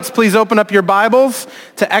Please open up your Bibles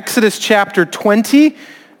to Exodus chapter 20.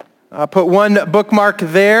 Put one bookmark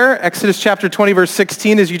there, Exodus chapter 20, verse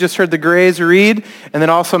 16, as you just heard the Grays read, and then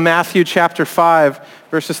also Matthew chapter 5,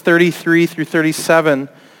 verses 33 through 37.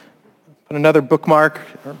 Put another bookmark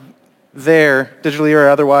there, digitally or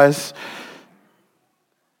otherwise.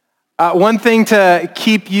 One thing to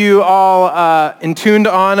keep you all in tuned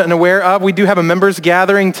on and aware of, we do have a members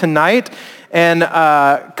gathering tonight. And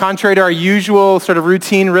contrary to our usual sort of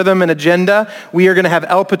routine rhythm and agenda, we are going to have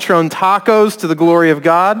El Patron tacos to the glory of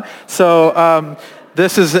God. So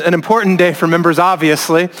this is an important day for members,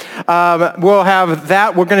 obviously. We'll have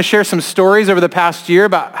that. We're going to share some stories over the past year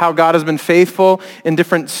about how God has been faithful in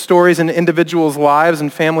different stories in individuals' lives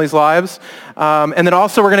and families' lives. And then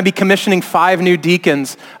also we're going to be commissioning 5 new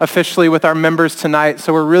deacons officially with our members tonight.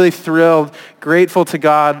 So we're really thrilled, grateful to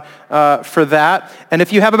God for that. And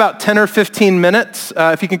if you have about 10 or 15 minutes,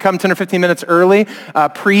 if you can come 10 or 15 minutes early,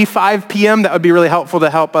 pre-5 p.m., that would be really helpful to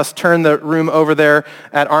help us turn the room over there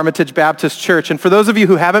at Armitage Baptist Church. And for those of you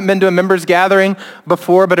who haven't been to a members gathering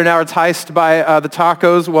before but are now enticed by the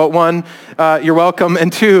tacos, well, 1, you're welcome.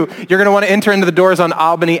 And 2, you're going to want to enter into the doors on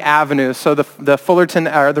Albany Avenue. So the Fullerton,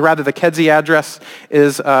 or the Kedzie address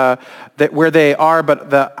is where they are, but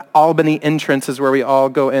the Albany entrance is where we all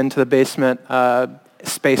go into the basement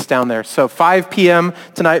space down there. So 5 p.m.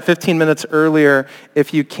 tonight, 15 minutes earlier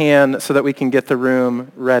if you can, so that we can get the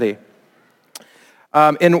room ready.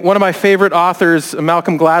 In one of my favorite authors,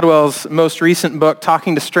 Malcolm Gladwell's most recent book,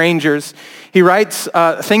 Talking to Strangers, he writes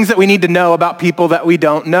things that we need to know about people that we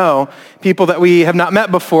don't know, people that we have not met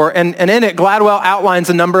before. And in it, Gladwell outlines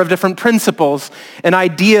a number of different principles and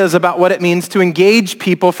ideas about what it means to engage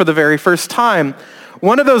people for the very first time.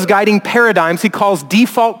 One of those guiding paradigms he calls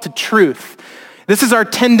default to truth. This is our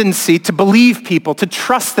tendency to believe people, to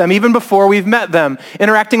trust them even before we've met them.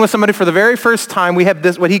 Interacting with somebody for the very first time, we have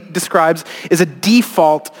this, what he describes is a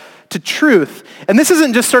default to truth. And this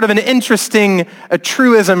isn't just sort of an interesting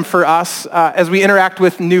truism for us as we interact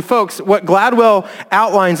with new folks. What Gladwell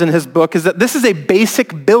outlines in his book is that this is a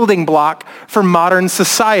basic building block for modern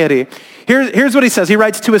society. Here's what he says. He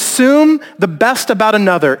writes, to assume the best about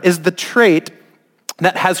another is the trait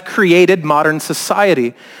that has created modern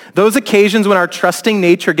society. Those occasions when our trusting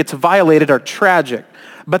nature gets violated are tragic,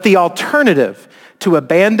 but the alternative, to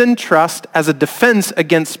abandon trust as a defense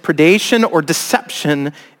against predation or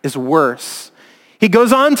deception, is worse. He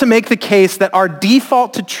goes on to make the case that our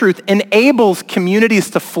default to truth enables communities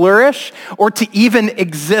to flourish or to even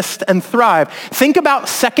exist and thrive. Think about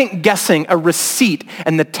second guessing a receipt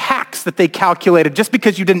and the tax that they calculated just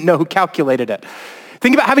because you didn't know who calculated it.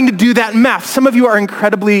 Think about having to do that in math. Some of you are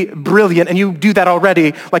incredibly brilliant and you do that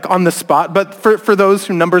already, like on the spot, but for those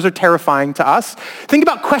whose numbers are terrifying to us, think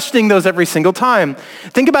about questioning those every single time.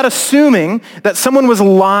 Think about assuming that someone was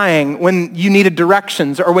lying when you needed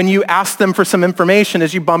directions or when you asked them for some information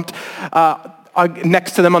as you bumped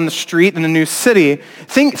next to them on the street in a new city.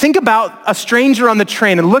 Think about a stranger on the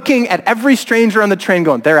train and looking at every stranger on the train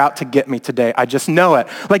going, they're out to get me today. I just know it.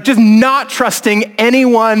 Like just not trusting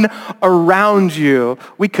anyone around you.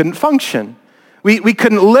 We couldn't function. We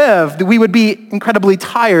couldn't live. We would be incredibly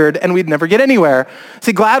tired and we'd never get anywhere.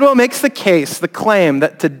 See, Gladwell makes the case, the claim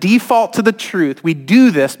that to default to the truth, we do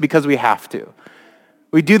this because we have to.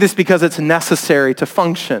 We do this because it's necessary to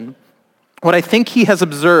function. What I think he has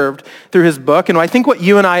observed through his book, and I think what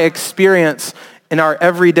you and I experience in our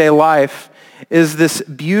everyday life, is this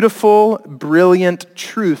beautiful, brilliant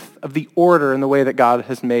truth of the order and the way that God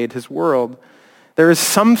has made his world. There is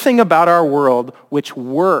something about our world which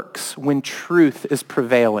works when truth is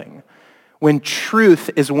prevailing, when truth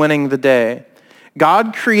is winning the day.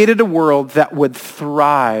 God created a world that would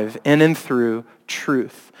thrive in and through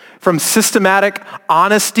truth. From systematic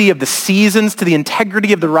honesty of the seasons to the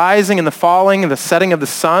integrity of the rising and the falling and the setting of the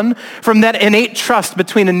sun, from that innate trust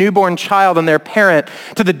between a newborn child and their parent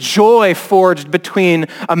to the joy forged between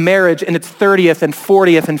a marriage in its 30th and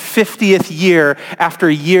 40th and 50th year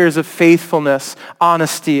after years of faithfulness,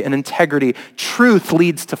 honesty, and integrity. Truth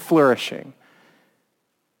leads to flourishing.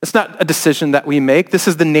 It's not a decision that we make. This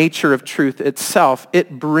is the nature of truth itself.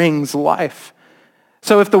 It brings life.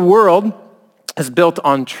 So if the world is built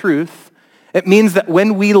on truth, it means that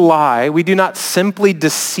when we lie, we do not simply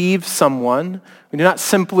deceive someone, we do not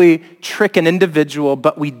simply trick an individual,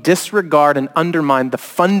 but we disregard and undermine the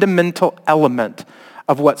fundamental element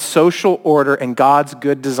of what social order and God's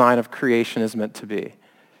good design of creation is meant to be.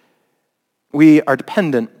 We are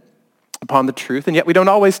dependent upon the truth, and yet we don't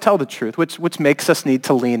always tell the truth, which makes us need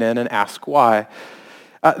to lean in and ask why.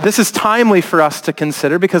 This is timely for us to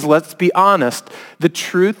consider because let's be honest, the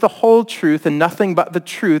truth, the whole truth, and nothing but the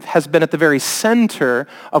truth has been at the very center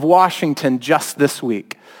of Washington just this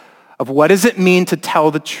week. Of what does it mean to tell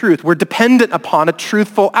the truth? We're dependent upon a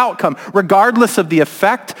truthful outcome, regardless of the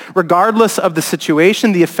effect, regardless of the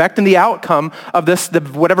situation, the effect and the outcome of this,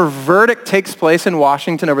 whatever verdict takes place in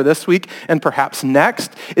Washington over this week and perhaps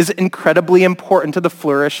next is incredibly important to the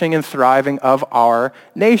flourishing and thriving of our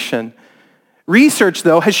nation. Research,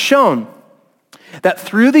 though, has shown that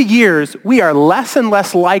through the years, we are less and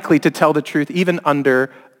less likely to tell the truth even under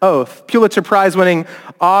oath. Pulitzer Prize-winning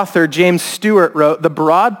author James Stewart wrote, "The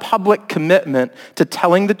broad public commitment to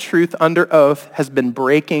telling the truth under oath has been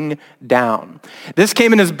breaking down." This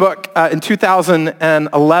came in his book in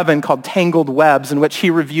 2011 called Tangled Webs, in which he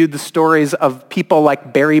reviewed the stories of people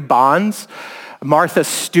like Barry Bonds, Martha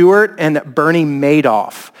Stewart, and Bernie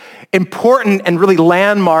Madoff. Important and really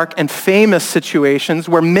landmark and famous situations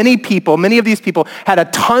where many of these people had a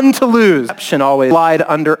ton to lose. Deception always lied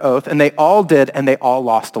under oath, and they all did, and they all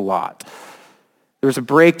lost a lot. There was a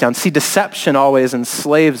breakdown. See, deception always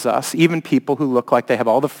enslaves us, even people who look like they have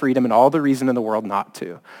all the freedom and all the reason in the world not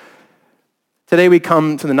to. Today we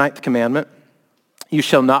come to the 9th commandment. You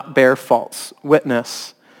shall not bear false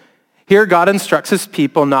witness. Here God instructs his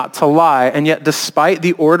people not to lie, and yet despite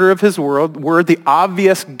the order of his word, the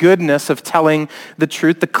obvious goodness of telling the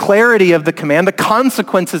truth, the clarity of the command, the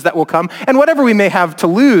consequences that will come, and whatever we may have to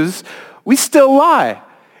lose, we still lie.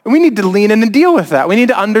 And we need to lean in and deal with that. We need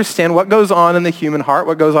to understand what goes on in the human heart,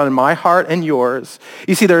 what goes on in my heart and yours.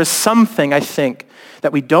 You see, there is something, I think,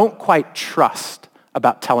 that we don't quite trust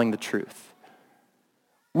about telling the truth.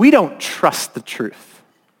 We don't trust the truth.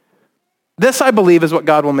 This, I believe, is what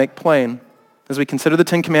God will make plain. As we consider the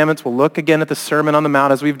 10 Commandments, we'll look again at the Sermon on the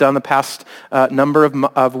Mount as we've done the past number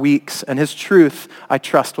of weeks, and his truth, I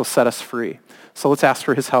trust, will set us free. So let's ask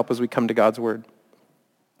for his help as we come to God's word.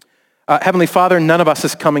 Heavenly Father, none of us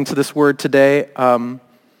is coming to this word today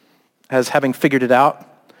as having figured it out.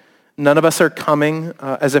 None of us are coming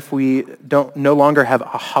as if we no longer have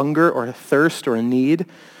a hunger or a thirst or a need.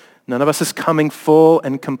 None of us is coming full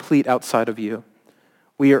and complete outside of you.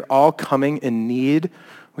 We are all coming in need.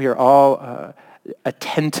 We are all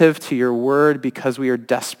attentive to your word because we are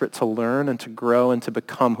desperate to learn and to grow and to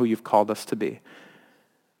become who you've called us to be.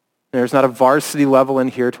 There's not a varsity level in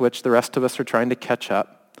here to which the rest of us are trying to catch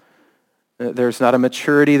up. There's not a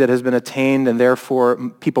maturity that has been attained and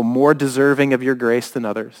therefore people more deserving of your grace than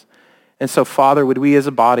others. And so, Father, would we as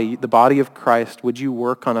a body, the body of Christ, would you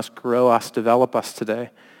work on us, grow us, develop us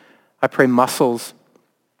today? I pray muscles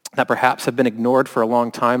that perhaps have been ignored for a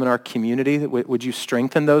long time in our community, would you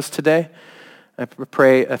strengthen those today? I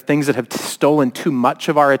pray things that have stolen too much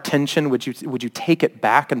of our attention, would you take it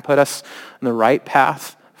back and put us on the right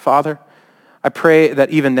path, Father? I pray that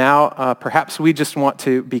even now, perhaps we just want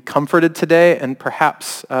to be comforted today, and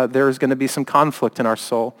perhaps there is going to be some conflict in our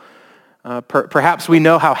soul. Perhaps we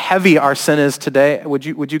know how heavy our sin is today. Would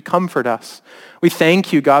you comfort us? We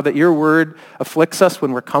thank you, God, that your word afflicts us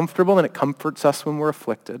when we're comfortable and it comforts us when we're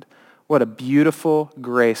afflicted. What a beautiful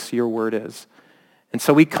grace your word is. And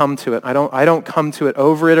so we come to it. I don't come to it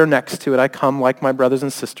over it or next to it. I come like my brothers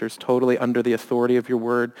and sisters, totally under the authority of your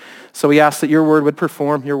word. So we ask that your word would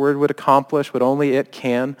perform, your word would accomplish what only it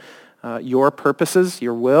can, your purposes,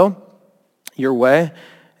 your will, your way.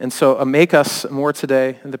 And so make us more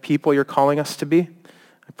today the people you're calling us to be.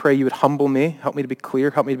 I pray you would humble me, help me to be clear,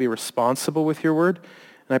 help me to be responsible with your word.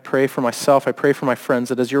 And I pray for myself, I pray for my friends,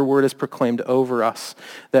 that as your word is proclaimed over us,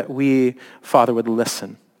 that we, Father, would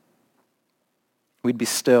listen. We'd be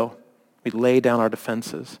still. We'd lay down our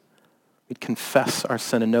defenses. We'd confess our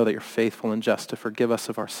sin and know that you're faithful and just to forgive us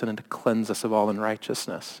of our sin and to cleanse us of all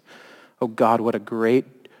unrighteousness. Oh God, what a great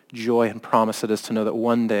joy and promise it is to know that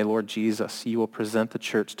one day, Lord Jesus, you will present the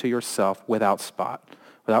church to yourself without spot,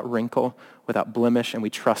 without wrinkle, without blemish, and we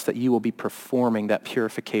trust that you will be performing that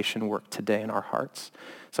purification work today in our hearts.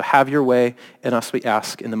 So have your way in us, we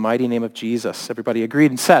ask, in the mighty name of Jesus. Everybody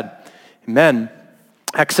agreed and said, amen.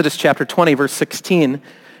 Exodus chapter 20, verse 16.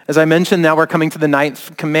 As I mentioned, now we're coming to the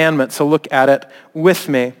 9th commandment, so look at it with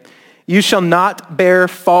me. You shall not bear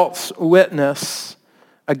false witness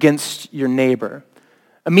against your neighbor.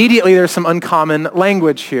 Immediately, there's some uncommon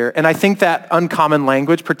language here. And I think that uncommon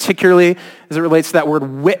language, particularly as it relates to that word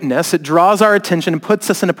witness, it draws our attention and puts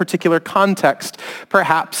us in a particular context,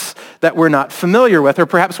 perhaps that we're not familiar with, or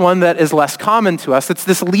perhaps one that is less common to us. It's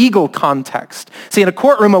this legal context. See, in a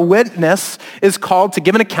courtroom, a witness is called to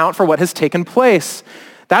give an account for what has taken place.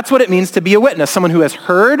 That's what it means to be a witness, someone who has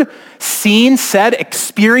heard, seen, said,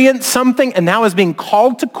 experienced something, and now is being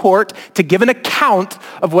called to court to give an account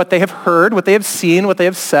of what they have heard, what they have seen, what they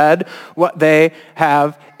have said, what they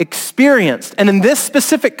have experienced. And in this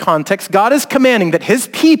specific context, God is commanding that his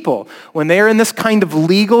people, when they are in this kind of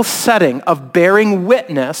legal setting of bearing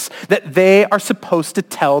witness, that they are supposed to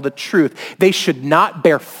tell the truth. They should not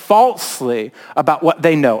bear falsely about what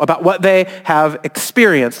they know, about what they have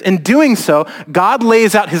experienced. In doing so, God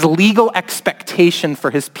lays out his legal expectation for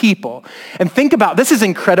his people. And think about, this is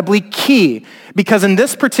incredibly key, because in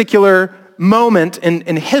this particular moment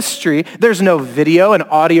in history, there's no video and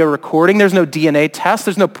audio recording, there's no DNA test,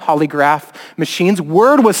 there's no polygraph machines.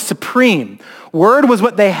 Word was supreme. Word was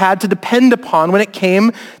what they had to depend upon when it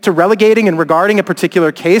came to relegating and regarding a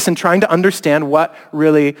particular case and trying to understand what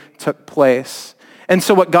really took place. And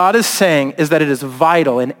so what God is saying is that it is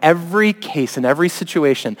vital in every case, in every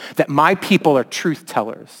situation, that my people are truth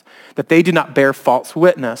tellers, that they do not bear false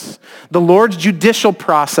witness. The Lord's judicial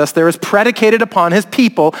process there is predicated upon his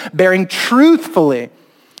people bearing truthfully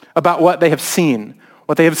about what they have seen,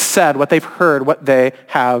 what they have said, what they've heard, what they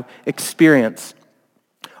have experienced.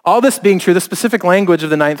 All this being true, the specific language of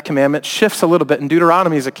the ninth commandment shifts a little bit in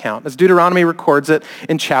Deuteronomy's account, as Deuteronomy records it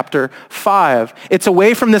in chapter 5. It's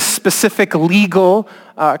away from this specific legal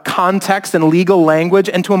context and legal language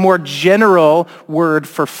and to a more general word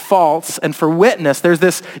for false and for witness. There's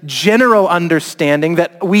this general understanding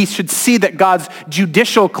that we should see that God's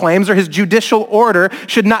judicial claims or his judicial order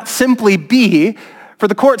should not simply be for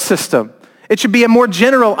the court system. It should be a more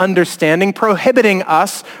general understanding prohibiting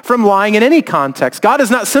us from lying in any context. God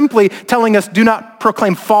is not simply telling us, do not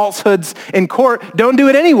proclaim falsehoods in court. Don't do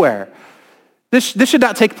it anywhere. This should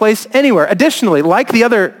not take place anywhere. Additionally, like the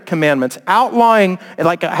other commandments, outlawing,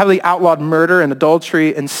 like heavily outlawed murder and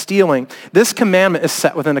adultery and stealing, this commandment is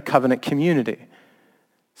set within a covenant community.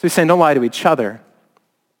 So he's saying, don't lie to each other.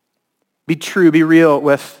 Be true, be real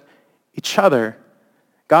with each other.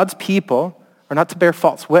 God's people are not to bear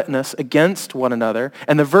false witness against one another.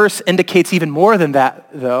 And the verse indicates even more than that,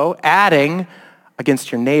 though, adding against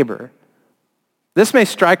your neighbor. This may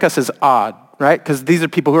strike us as odd, right? Because these are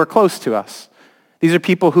people who are close to us. These are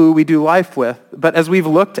people who we do life with. But as we've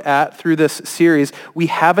looked at through this series, we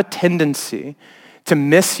have a tendency to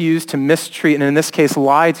misuse, to mistreat, and in this case,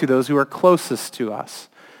 lie to those who are closest to us.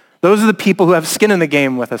 Those are the people who have skin in the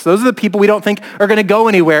game with us. Those are the people we don't think are going to go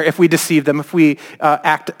anywhere if we deceive them, if we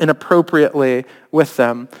act inappropriately with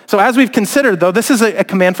them. So as we've considered, though, this is a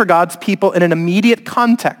command for God's people in an immediate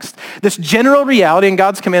context. This general reality in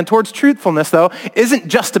God's command towards truthfulness, though, isn't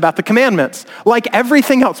just about the commandments. Like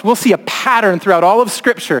everything else, we'll see a pattern throughout all of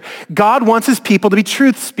Scripture. God wants his people to be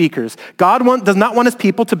truth speakers. God does not want his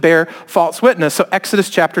people to bear false witness. So Exodus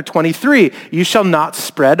chapter 23, you shall not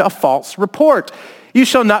spread a false report. You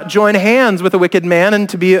shall not join hands with a wicked man and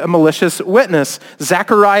to be a malicious witness.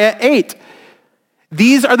 Zechariah 8.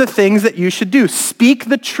 These are the things that you should do. Speak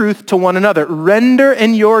the truth to one another. Render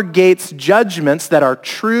in your gates judgments that are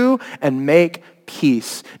true and make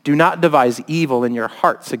peace. Do not devise evil in your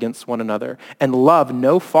hearts against one another, and love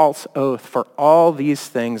no false oath, for all these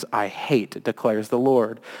things I hate, declares the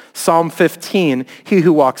Lord. Psalm 15, he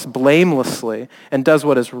who walks blamelessly and does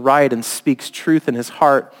what is right and speaks truth in his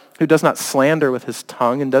heart, who does not slander with his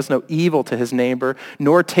tongue and does no evil to his neighbor,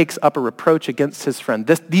 nor takes up a reproach against his friend.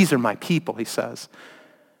 These are my people, he says.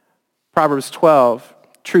 Proverbs 12,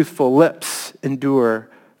 truthful lips endure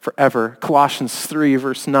forever. Colossians 3,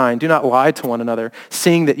 verse 9, do not lie to one another,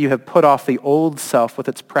 seeing that you have put off the old self with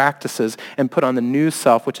its practices and put on the new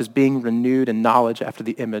self, which is being renewed in knowledge after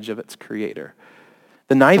the image of its creator.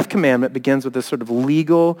 The ninth commandment begins with this sort of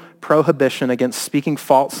legal prohibition against speaking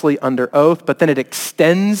falsely under oath, but then it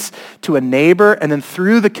extends to a neighbor, and then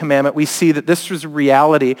through the commandment we see that this is a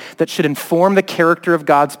reality that should inform the character of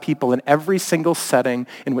God's people in every single setting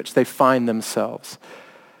in which they find themselves.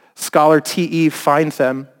 Scholar T.E.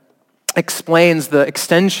 Feintham explains the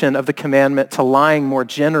extension of the commandment to lying more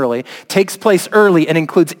generally takes place early and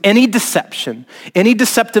includes any deception, any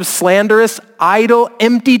deceptive, slanderous, idle,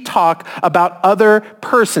 empty talk about other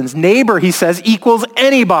persons. Neighbor, he says, equals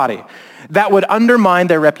anybody that would undermine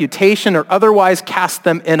their reputation or otherwise cast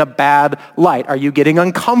them in a bad light. Are you getting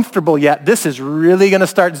uncomfortable yet? This is really going to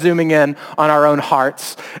start zooming in on our own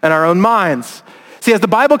hearts and our own minds. See, as the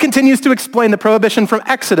Bible continues to explain the prohibition from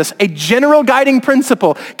Exodus, a general guiding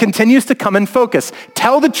principle continues to come in focus.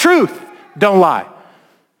 Tell the truth, don't lie.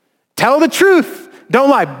 Tell the truth,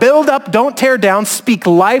 don't lie. Build up, don't tear down. Speak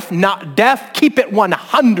life, not death. Keep it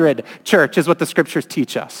 100, church, is what the scriptures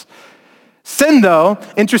teach us. Sin, though,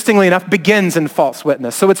 interestingly enough, begins in false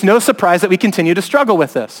witness. So it's no surprise that we continue to struggle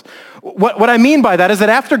with this. What I mean by that is that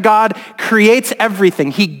after God creates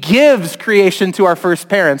everything, he gives creation to our first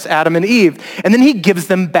parents, Adam and Eve, and then he gives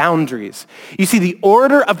them boundaries. You see, the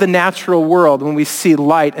order of the natural world, when we see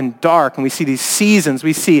light and dark, and we see these seasons,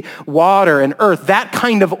 we see water and earth, that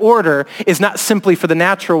kind of order is not simply for the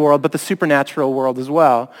natural world, but the supernatural world as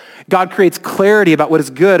well. God creates clarity about what is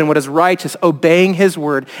good and what is righteous, obeying his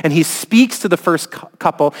word, and he speaks to the first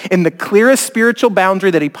couple in the clearest spiritual boundary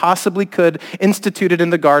that he possibly could, instituted in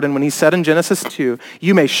the garden when he said in Genesis 2,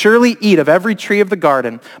 "You may surely eat of every tree of the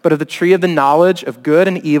garden, but of the tree of the knowledge of good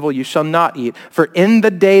and evil you shall not eat. For in the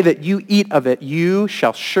day that you eat of it, you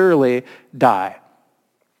shall surely die."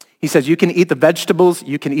 He says you can eat the vegetables,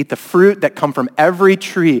 you can eat the fruit that come from every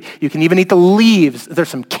tree. You can even eat the leaves. There's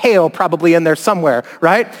some kale probably in there somewhere,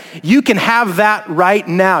 right? You can have that right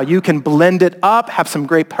now. You can blend it up, have some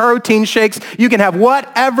great protein shakes. You can have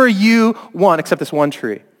whatever you want except this one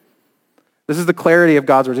tree. This is the clarity of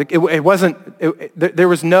God's words. There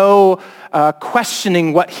was no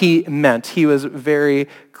questioning what he meant. He was very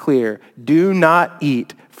clear. Do not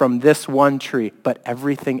eat from this one tree, but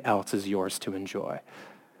everything else is yours to enjoy.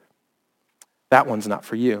 That one's not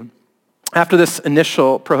for you. After this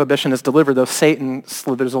initial prohibition is delivered, though, Satan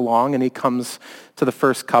slithers along and he comes to the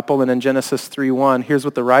first couple. And in Genesis 3:1, here's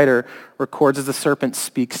what the writer records as the serpent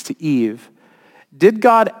speaks to Eve. Did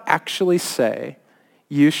God actually say,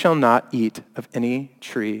 "You shall not eat of any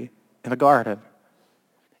tree in the garden"?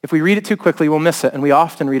 If we read it too quickly, we'll miss it. And we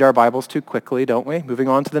often read our Bibles too quickly, don't we? Moving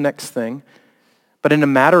on to the next thing. But in a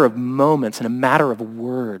matter of moments, in a matter of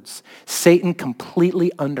words, Satan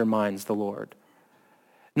completely undermines the Lord.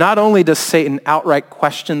 Not only does Satan outright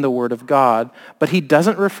question the word of God, but he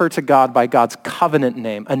doesn't refer to God by God's covenant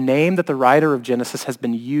name, a name that the writer of Genesis has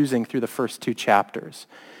been using through the first 2 chapters.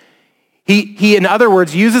 He, in other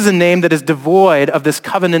words, uses a name that is devoid of this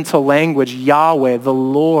covenantal language, Yahweh, the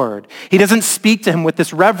Lord. He doesn't speak to him with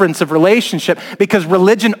this reverence of relationship because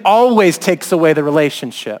religion always takes away the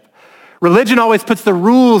relationship. Religion always puts the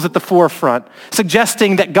rules at the forefront,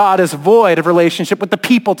 suggesting that God is void of relationship with the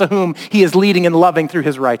people to whom he is leading and loving through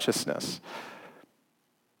his righteousness.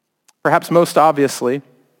 Perhaps most obviously,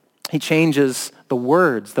 he changes the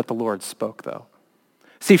words that the Lord spoke, though.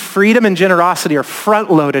 See, freedom and generosity are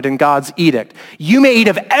front-loaded in God's edict. You may eat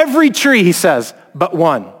of every tree, he says, but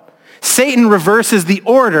one. Satan reverses the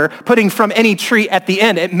order, putting from any tree at the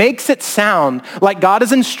end. It makes it sound like God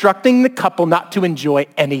is instructing the couple not to enjoy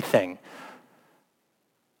anything.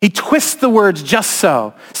 He twists the words just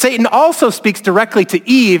so. Satan also speaks directly to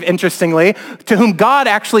Eve, interestingly, to whom God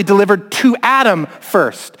actually delivered to Adam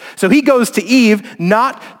first. So he goes to Eve,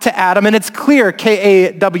 not to Adam, and it's clear, K.A.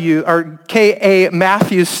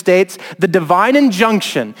 Matthews states, the divine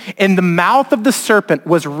injunction in the mouth of the serpent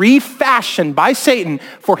was refashioned by Satan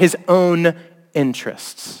for his own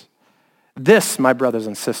interests. This, my brothers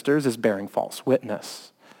and sisters, is bearing false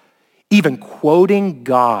witness, even quoting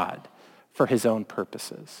God for his own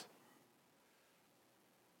purposes.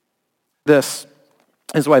 This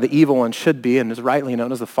is why the evil one should be and is rightly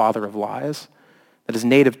known as the father of lies, that his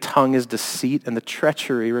native tongue is deceit and the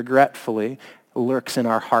treachery, regretfully, lurks in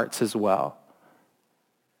our hearts as well.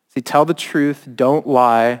 See, tell the truth, don't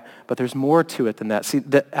lie, but there's more to it than that. See,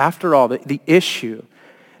 after all, the issue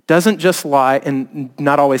doesn't just lie in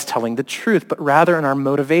not always telling the truth, but rather in our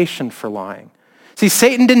motivation for lying. See,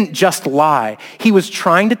 Satan didn't just lie. He was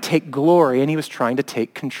trying to take glory and he was trying to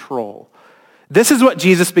take control. This is what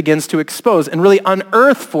Jesus begins to expose and really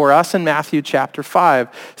unearth for us in Matthew chapter 5.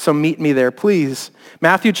 So meet me there, please.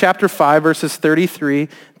 Matthew chapter 5, verses 33,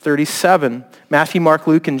 37. Matthew, Mark,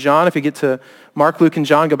 Luke, and John. If you get to Mark, Luke, and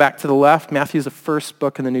John, go back to the left. Matthew is the first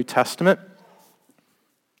book in the New Testament.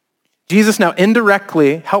 Jesus now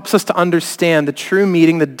indirectly helps us to understand the true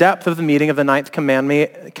meaning, the depth of the meaning of the 9th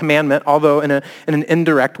commandment, although in an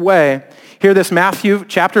indirect way. Hear this, Matthew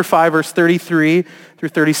chapter 5, verse 33 through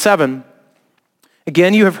 37.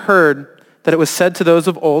 Again, you have heard that it was said to those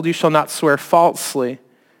of old, you shall not swear falsely,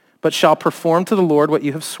 but shall perform to the Lord what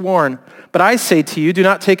you have sworn. But I say to you, do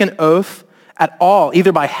not take an oath at all,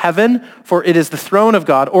 either by heaven, for it is the throne of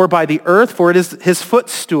God, or by the earth, for it is his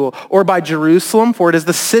footstool, or by Jerusalem, for it is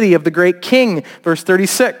the city of the great king. Verse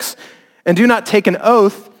 36, and do not take an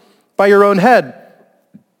oath by your own head,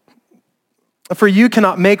 for you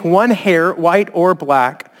cannot make one hair white or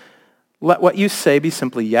black. Let what you say be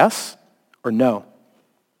simply yes or no.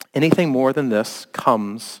 Anything more than this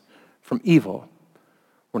comes from evil.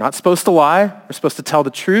 We're not supposed to lie. We're supposed to tell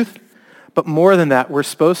the truth. But more than that, we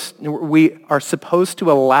are supposed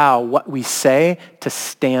to allow what we say to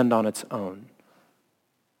stand on its own.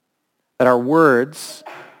 that our words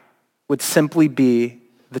would simply be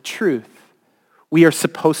the truth. We are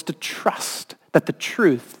supposed to trust that the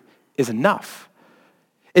truth is enough.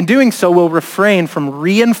 In doing so, we'll refrain from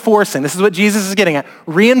reinforcing, this is what Jesus is getting at,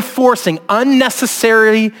 reinforcing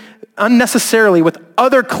unnecessarily with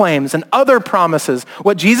other claims and other promises.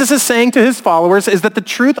 What Jesus is saying to his followers is that the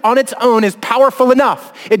truth on its own is powerful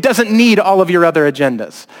enough. It doesn't need all of your other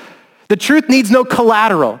agendas. The truth needs no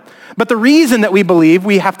collateral. But the reason that we believe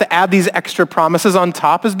we have to add these extra promises on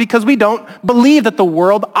top is because we don't believe that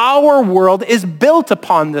our world is built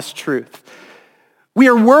upon this truth. We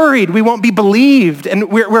are worried we won't be believed, and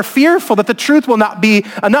we're fearful that the truth will not be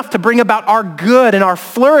enough to bring about our good and our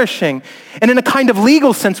flourishing. And in a kind of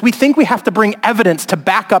legal sense, we think we have to bring evidence to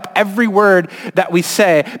back up every word that we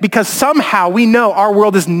say, because somehow we know our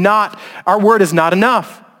word is not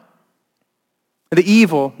enough. The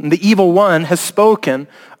evil one has spoken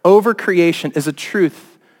over creation is a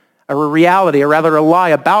truth, a reality, or rather a lie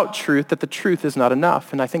about truth, that the truth is not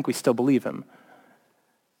enough, and I think we still believe him.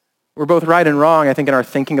 We're both right and wrong, I think, in our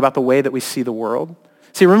thinking about the way that we see the world.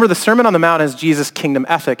 See, remember, the Sermon on the Mount is Jesus' kingdom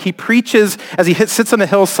ethic. He preaches as he sits on the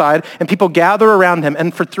hillside and people gather around him.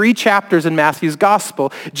 And for 3 chapters in Matthew's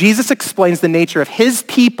gospel, Jesus explains the nature of his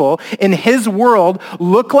people in his world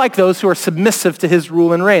look like those who are submissive to his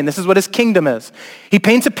rule and reign. This is what his kingdom is. He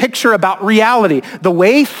paints a picture about reality, the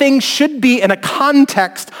way things should be in a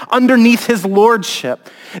context underneath his lordship.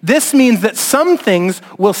 This means that some things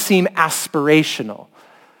will seem aspirational.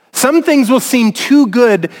 Some things will seem too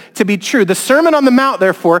good to be true. The Sermon on the Mount,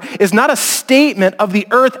 therefore, is not a statement of the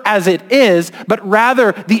earth as it is, but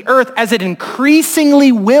rather the earth as it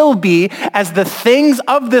increasingly will be as the things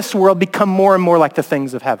of this world become more and more like the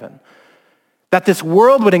things of heaven. That this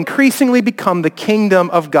world would increasingly become the kingdom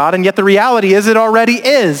of God, and yet the reality is it already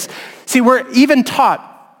is. See, we're even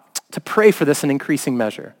taught to pray for this in increasing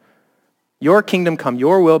measure. Your kingdom come,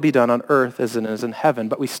 your will be done on earth as it is in heaven,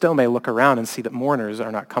 but we still may look around and see that mourners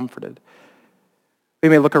are not comforted. We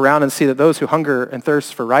may look around and see that those who hunger and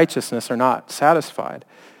thirst for righteousness are not satisfied.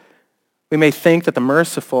 We may think that the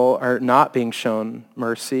merciful are not being shown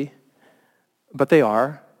mercy, but they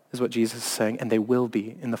are, is what Jesus is saying, and they will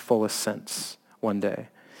be in the fullest sense one day.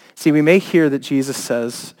 See, we may hear that Jesus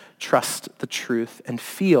says, trust the truth, and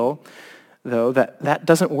feel though, that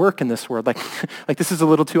doesn't work in this world. Like this is a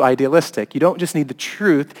little too idealistic. You don't just need the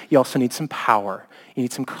truth, you also need some power. You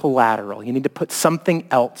need some collateral. You need to put something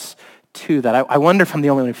else to that. I wonder if I'm the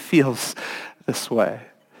only one who feels this way.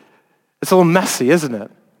 It's a little messy, isn't it?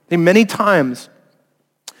 I think many times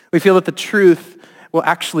we feel that the truth will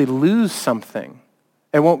actually lose something.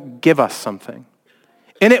 It won't give us something.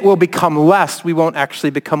 And it will become less. We won't actually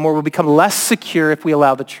become more. We'll become less secure if we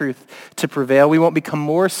allow the truth to prevail. We won't become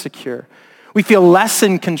more secure. We feel less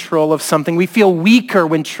in control of something. We feel weaker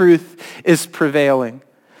when truth is prevailing.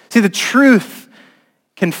 See, the truth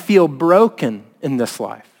can feel broken in this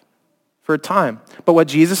life for a time. But what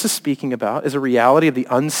Jesus is speaking about is a reality of the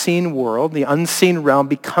unseen world, the unseen realm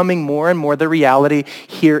becoming more and more the reality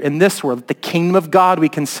here in this world. The kingdom of God, we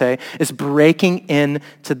can say, is breaking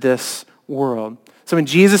into this world. So when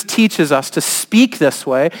Jesus teaches us to speak this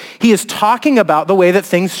way, he is talking about the way that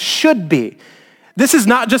things should be. This is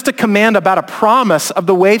not just a command about a promise of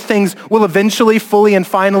the way things will eventually, fully, and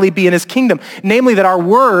finally be in his kingdom. Namely, that our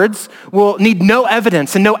words will need no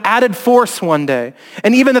evidence and no added force one day.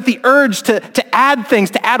 And even that the urge to add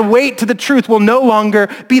things, to add weight to the truth will no longer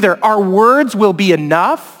be there. Our words will be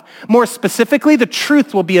enough. More specifically, the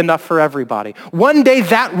truth will be enough for everybody. One day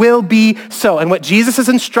that will be so. And what Jesus is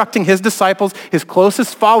instructing his disciples, his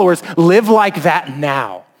closest followers, live like that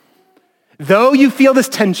now. Though you feel this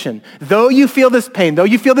tension, though you feel this pain, though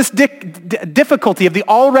you feel this difficulty of the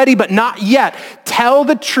already but not yet, tell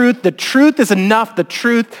the truth. The truth is enough. The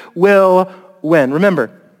truth will win. Remember,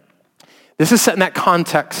 this is set in that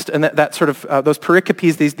context and that sort of those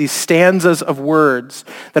pericopes, these stanzas of words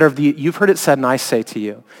that are you've heard it said and I say to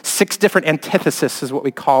you. 6 different antitheses is what we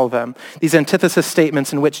call them. These antithesis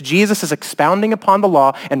statements in which Jesus is expounding upon the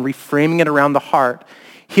law and reframing it around the heart.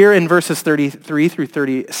 Here in verses 33 through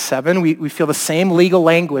 37, we feel the same legal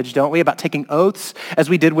language, don't we, about taking oaths as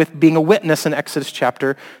we did with being a witness in Exodus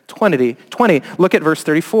chapter 20. Look at verse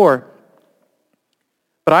 34.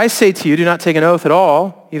 But I say to you, do not take an oath at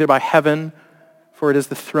all, either by heaven, for it is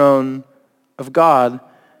the throne of God.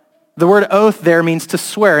 The word oath there means to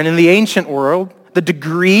swear. And in the ancient world, the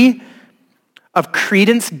degree of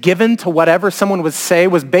credence given to whatever someone would say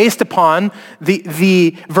was based upon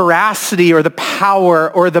the veracity or the power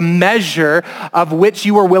or the measure of which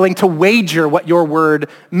you were willing to wager what your word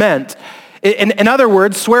meant. In other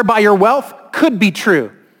words, swear by your wealth could be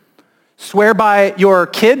true. Swear by your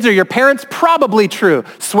kids or your parents? Probably true.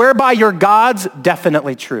 Swear by your gods?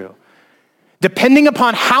 Definitely true. Depending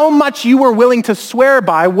upon how much you were willing to swear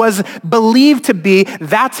by was believed to be,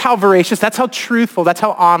 that's how veracious, that's how truthful, that's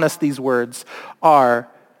how honest these words are.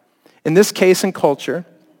 In this case and culture,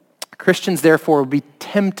 Christians therefore would be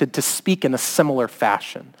tempted to speak in a similar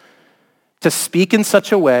fashion, to speak in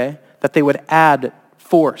such a way that they would add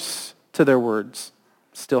force to their words.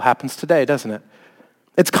 Still happens today, doesn't it?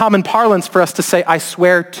 It's common parlance for us to say, I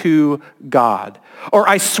swear to God, or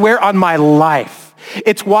I swear on my life.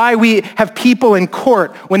 It's why we have people in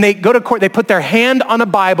court, when they go to court, they put their hand on a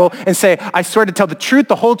Bible and say, I swear to tell the truth,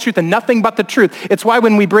 the whole truth, and nothing but the truth. It's why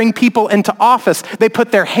when we bring people into office, they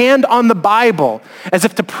put their hand on the Bible as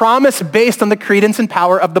if to promise based on the credence and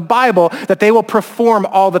power of the Bible that they will perform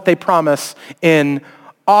all that they promise in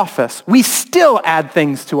office. We still add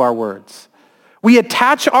things to our words. We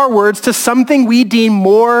attach our words to something we deem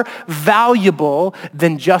more valuable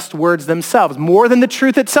than just words themselves, more than the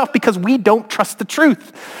truth itself, because we don't trust the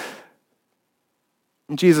truth.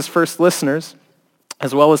 And Jesus' first listeners,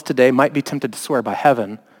 as well as today, might be tempted to swear by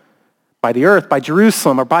heaven, by the earth, by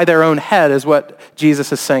Jerusalem, or by their own head, is what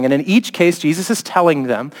Jesus is saying. And in each case, Jesus is telling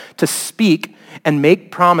them to speak and make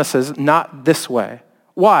promises not this way.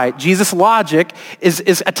 Why? Jesus' logic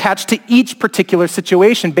is attached to each particular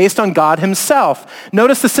situation based on God himself.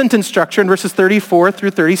 Notice the sentence structure in verses 34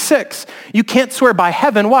 through 36. You can't swear by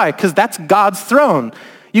heaven. Why? Because that's God's throne.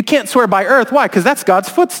 You can't swear by earth. Why? Because that's God's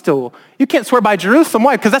footstool. You can't swear by Jerusalem.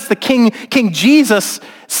 Why? Because that's the King Jesus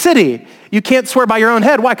city. You can't swear by your own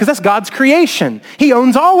head. Why? Because that's God's creation. He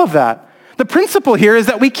owns all of that. The principle here is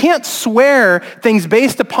that we can't swear things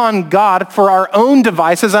based upon God for our own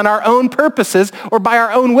devices and our own purposes or by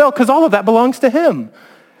our own will, because all of that belongs to him.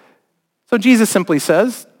 So Jesus simply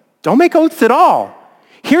says, don't make oaths at all.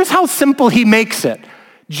 Here's how simple he makes it.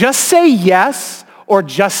 Just say yes or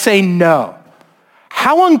just say no.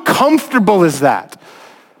 How uncomfortable is that?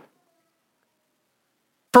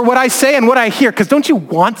 For what I say and what I hear, because don't you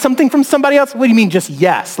want something from somebody else? What do you mean just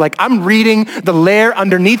yes? Like I'm reading the layer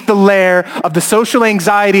underneath the layer of the social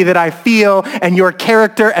anxiety that I feel and your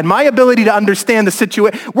character and my ability to understand the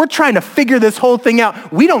situation. We're trying to figure this whole thing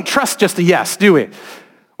out. We don't trust just a yes, do we?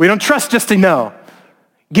 We don't trust just a no.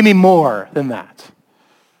 Give me more than that.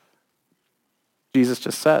 Jesus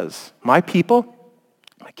just says, my people,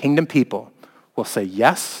 my kingdom people will say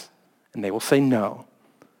yes and they will say no.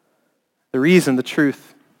 The reason the truth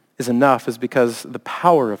is enough is because the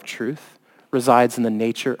power of truth resides in the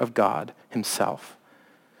nature of God himself.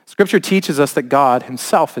 Scripture teaches us that God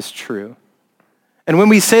himself is true. And when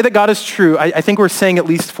we say that God is true, I think we're saying at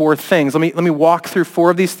least four things. Let me walk through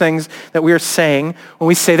four of these things that we are saying when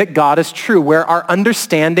we say that God is true, where our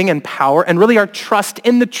understanding and power and really our trust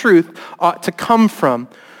in the truth ought to come from.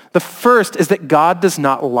 The first is that God does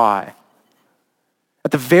not lie. At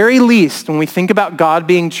the very least, when we think about God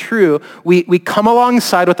being true, we come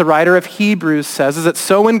alongside what the writer of Hebrews says, is that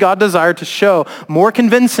so when God desired to show more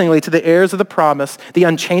convincingly to the heirs of the promise the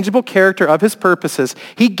unchangeable character of his purposes,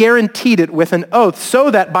 he guaranteed it with an oath, so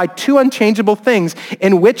that by two unchangeable things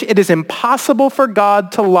in which it is impossible for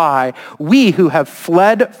God to lie, we who have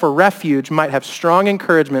fled for refuge might have strong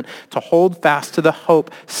encouragement to hold fast to the hope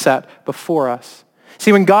set before us.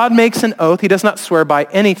 See, when God makes an oath, he does not swear by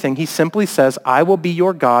anything. He simply says, I will be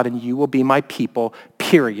your God and you will be my people,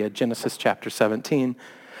 period. Genesis chapter 17.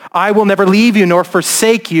 I will never leave you nor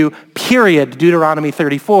forsake you, period. Deuteronomy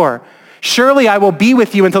 34. Surely I will be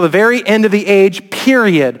with you until the very end of the age,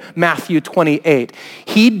 period. Matthew 28.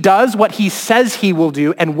 He does what he says he will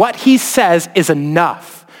do, and what he says is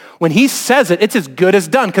enough. When he says it, it's as good as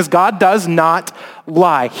done, because God does not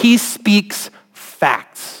lie. He speaks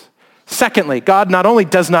facts. Secondly, God not only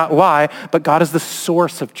does not lie, but God is the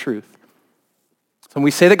source of truth. So when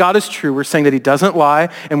we say that God is true, we're saying that he doesn't lie,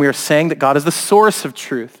 and we are saying that God is the source of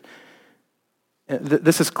truth.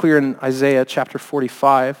 This is clear in Isaiah chapter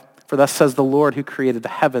 45. For thus says the Lord who created the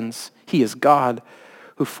heavens. He is God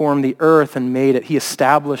who formed the earth and made it. He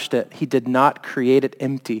established it. He did not create it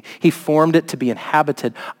empty. He formed it to be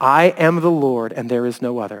inhabited. I am the Lord and there is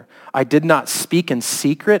no other. I did not speak in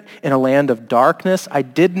secret in a land of darkness. I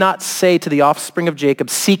did not say to the offspring of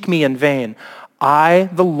Jacob, seek me in vain. I,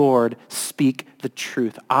 the Lord, speak the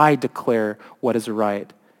truth. I declare what is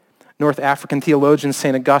right. North African theologian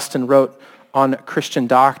St. Augustine wrote on Christian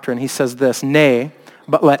doctrine. He says this, nay,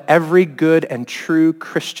 but let every good and true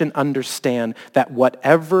Christian understand that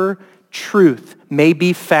whatever truth may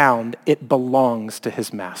be found, it belongs to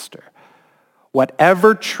his master.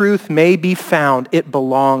 Whatever truth may be found, it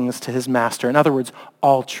belongs to his master. In other words,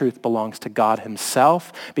 all truth belongs to God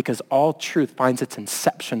himself because all truth finds its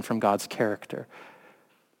inception from God's character.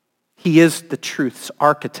 He is the truth's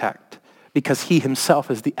architect because he himself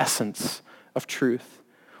is the essence of truth.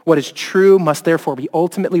 What is true must therefore be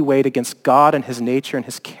ultimately weighed against God and his nature and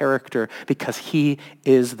his character because he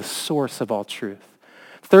is the source of all truth.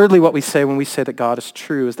 Thirdly, what we say when we say that God is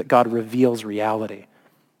true is that God reveals reality.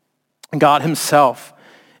 God himself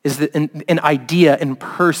is an idea in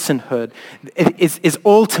personhood. It is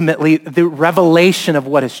ultimately the revelation of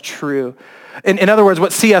what is true. In other words,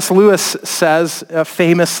 what C.S. Lewis says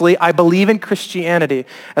famously, I believe in Christianity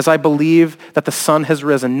as I believe that the sun has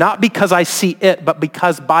risen, not because I see it, but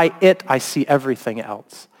because by it I see everything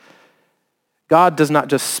else. God does not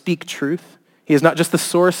just speak truth. He is not just the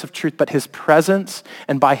source of truth, but his presence,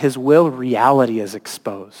 and by his will, reality is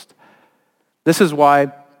exposed. This is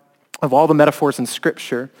why, of all the metaphors in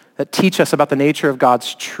Scripture that teach us about the nature of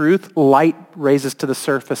God's truth, light raises to the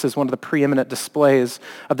surface as one of the preeminent displays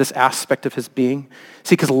of this aspect of his being.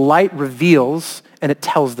 See, because light reveals and it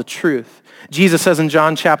tells the truth. Jesus says in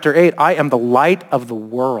John chapter 8, I am the light of the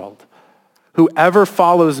world. Whoever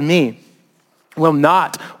follows me will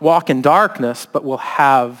not walk in darkness, but will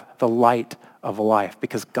have the light of life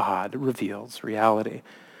because God reveals reality.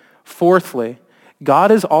 Fourthly,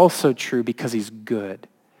 God is also true because he's good.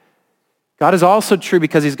 God is also true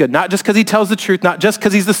because he's good, not just because he tells the truth, not just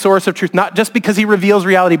because he's the source of truth, not just because he reveals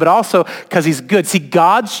reality, but also because he's good. See,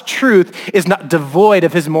 God's truth is not devoid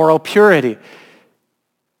of his moral purity.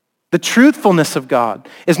 The truthfulness of God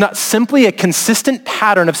is not simply a consistent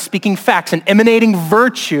pattern of speaking facts and emanating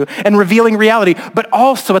virtue and revealing reality, but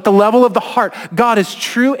also at the level of the heart, God is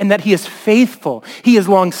true in that he is faithful. He is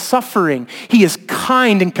long-suffering. He is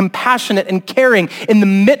kind and compassionate and caring in the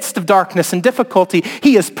midst of darkness and difficulty.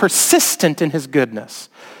 He is persistent in his goodness.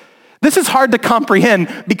 This is hard to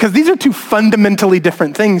comprehend because these are two fundamentally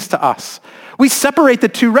different things to us. We separate the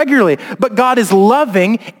two regularly, but God is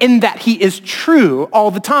loving in that he is true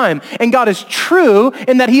all the time. And God is true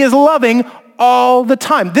in that he is loving all the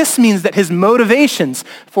time. This means that his motivations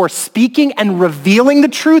for speaking and revealing the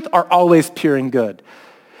truth are always pure and good.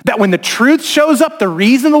 That when the truth shows up, the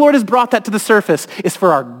reason the Lord has brought that to the surface is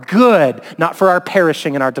for our good, not for our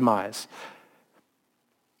perishing and our demise.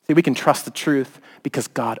 See, we can trust the truth because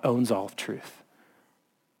God owns all of truth.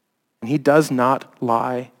 And he does not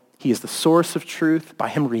lie. He is the source of truth. By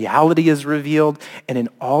him, reality is revealed. And in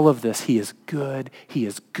all of this, he is good. He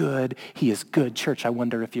is good. He is good. Church, I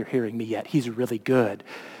wonder if you're hearing me yet. He's really good.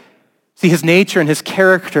 See, his nature and his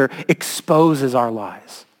character exposes our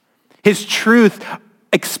lies. His truth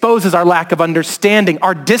exposes our lack of understanding,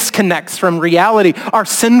 our disconnects from reality, our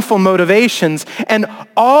sinful motivations. And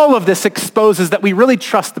all of this exposes that we really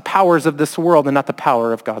trust the powers of this world and not the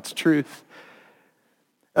power of God's truth.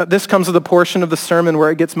 This comes to the portion of the sermon where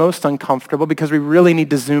it gets most uncomfortable because we really need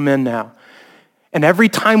to zoom in now. And every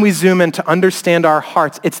time we zoom in to understand our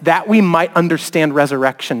hearts, it's that we might understand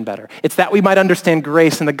resurrection better. It's that we might understand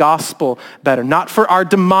grace and the gospel better. Not for our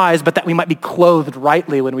demise, but that we might be clothed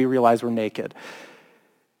rightly when we realize we're naked.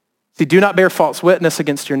 See, do not bear false witness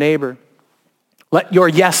against your neighbor. Let your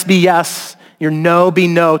yes be yes, your no be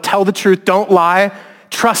no. Tell the truth, don't lie.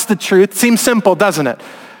 Trust the truth. Seems simple, doesn't it?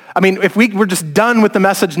 I mean, if we were just done with the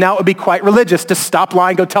message now, it would be quite religious. Just stop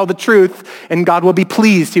lying, go tell the truth, and God will be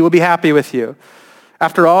pleased. He will be happy with you.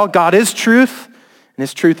 After all, God is truth, and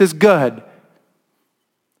his truth is good.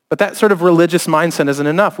 But that sort of religious mindset isn't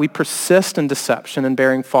enough. We persist in deception and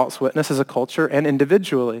bearing false witness as a culture and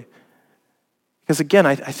individually. Because again,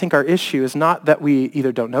 I think our issue is not that we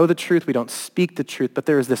either don't know the truth, we don't speak the truth, but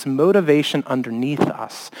there is this motivation underneath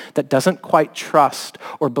us that doesn't quite trust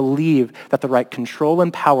or believe that the right control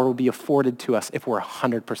and power will be afforded to us if we're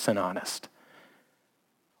 100% honest.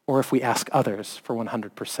 Or if we ask others for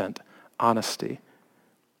 100% honesty.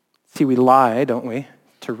 See, we lie, don't we,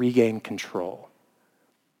 to regain control.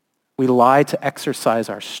 We lie to exercise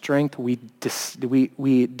our strength. We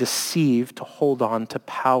deceive to hold on to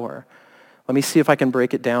power. Let me see if I can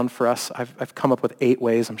break it down for us. I've come up with 8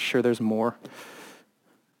 ways. I'm sure there's more.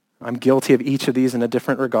 I'm guilty of each of these in a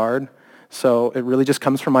different regard. So it really just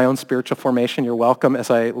comes from my own spiritual formation. You're welcome as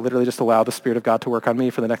I literally just allow the Spirit of God to work on me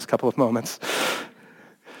for the next couple of moments.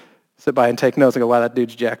 Sit by and take notes and go, wow, that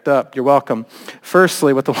dude's jacked up. You're welcome.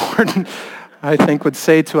 Firstly, what the Lord, I think, would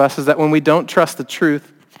say to us is that when we don't trust the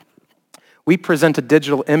truth, we present a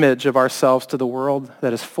digital image of ourselves to the world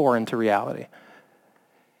that is foreign to reality.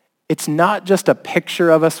 It's not just a picture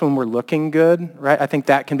of us when we're looking good, right? I think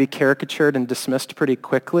that can be caricatured and dismissed pretty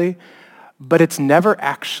quickly, but it's never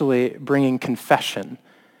actually bringing confession.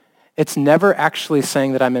 It's never actually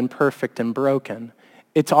saying that I'm imperfect and broken.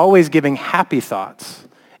 It's always giving happy thoughts.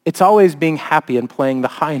 It's always being happy and playing the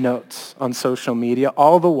high notes on social media.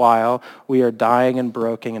 All the while, we are dying and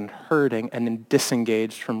broken and hurting and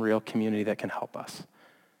disengaged from real community that can help us.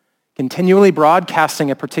 Continually broadcasting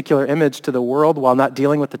a particular image to the world while not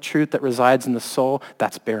dealing with the truth that resides in the soul,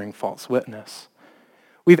 that's bearing false witness.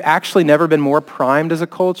 We've actually never been more primed as a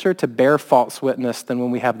culture to bear false witness than when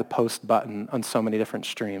we have the post button on so many different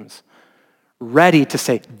streams. Ready to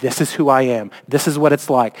say, this is who I am, this is what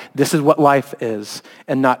it's like, this is what life is,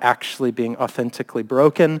 and not actually being authentically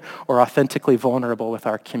broken or authentically vulnerable with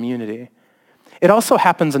our community. It also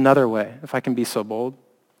happens another way, if I can be so bold.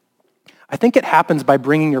 I think it happens by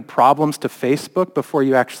bringing your problems to Facebook before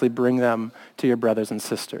you actually bring them to your brothers and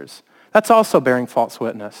sisters. That's also bearing false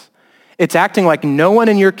witness. It's acting like no one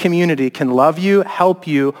in your community can love you, help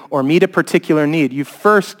you, or meet a particular need. You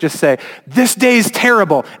first just say, this day is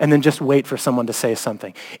terrible, and then just wait for someone to say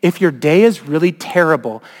something. If your day is really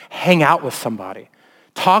terrible, hang out with somebody.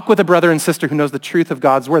 Talk with a brother and sister who knows the truth of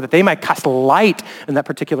God's word, that they might cast light in that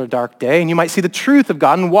particular dark day, and you might see the truth of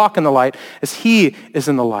God and walk in the light as he is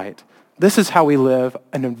in the light. This is how we live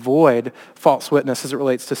and avoid false witness as it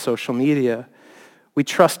relates to social media. We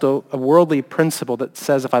trust a worldly principle that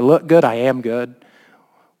says, if I look good, I am good,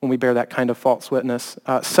 when we bear that kind of false witness.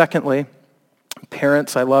 Secondly,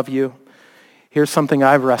 parents, I love you. Here's something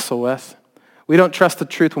I've wrestled with. We don't trust the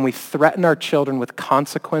truth when we threaten our children with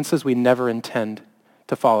consequences we never intend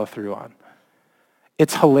to follow through on.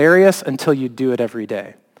 It's hilarious until you do it every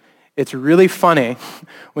day. It's really funny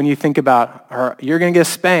when you think about, you're going to get a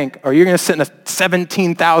spank, or you're going to sit in a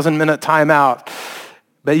 17,000-minute timeout.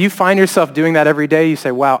 But you find yourself doing that every day, you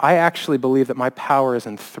say, wow, I actually believe that my power is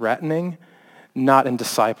in threatening, not in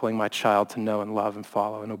discipling my child to know and love and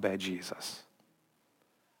follow and obey Jesus.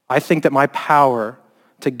 I think that my power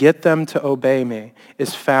to get them to obey me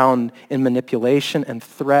is found in manipulation and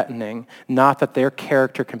threatening, not that their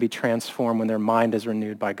character can be transformed when their mind is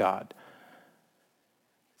renewed by God.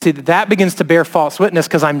 See, that begins to bear false witness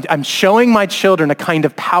because I'm showing my children a kind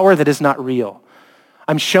of power that is not real.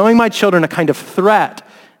 I'm showing my children a kind of threat,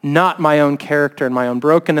 not my own character and my own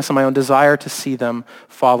brokenness and my own desire to see them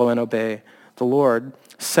follow and obey the Lord.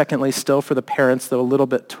 Secondly, still for the parents, though a little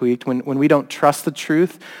bit tweaked, when we don't trust the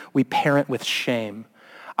truth, we parent with shame.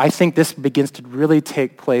 I think this begins to really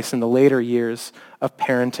take place in the later years of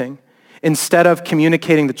parenting. Instead of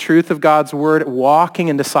communicating the truth of God's word, walking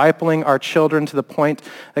and discipling our children to the point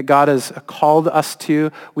that God has called us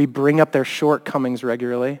to, we bring up their shortcomings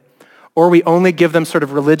regularly. Or we only give them sort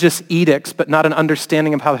of religious edicts, but not an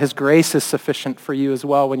understanding of how his grace is sufficient for you as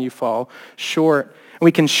well when you fall short. And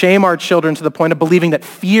we can shame our children to the point of believing that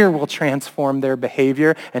fear will transform their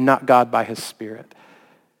behavior and not God by his Spirit.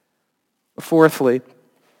 Fourthly,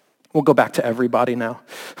 we'll go back to everybody now.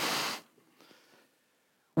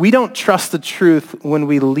 We don't trust the truth when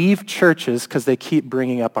we leave churches because they keep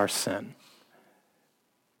bringing up our sin.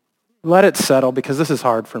 Let it settle because this is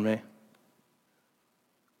hard for me.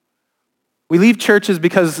 We leave churches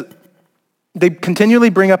because they continually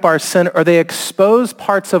bring up our sin or they expose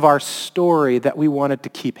parts of our story that we wanted to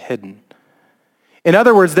keep hidden. In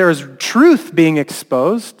other words, there is truth being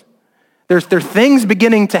exposed. There are things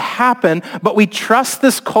beginning to happen, but we trust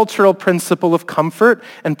this cultural principle of comfort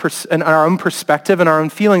and our own perspective and our own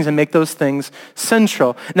feelings and make those things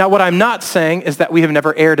central. Now, what I'm not saying is that we have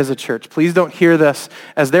never erred as a church. Please don't hear this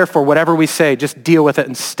as therefore whatever we say, just deal with it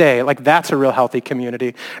and stay. Like that's a real healthy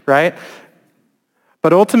community, right?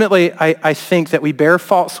 But ultimately, I think that we bear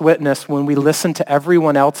false witness when we listen to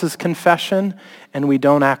everyone else's confession and we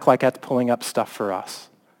don't act like that's pulling up stuff for us.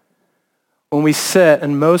 When we sit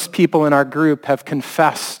and most people in our group have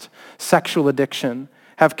confessed sexual addiction,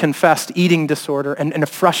 have confessed eating disorder and a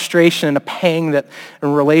frustration and a pang that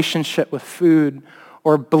in relationship with food,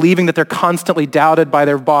 or believing that they're constantly doubted by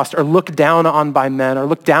their boss or looked down on by men or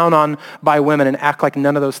looked down on by women and act like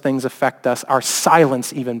none of those things affect us, our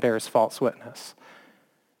silence even bears false witness.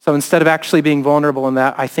 So instead of actually being vulnerable in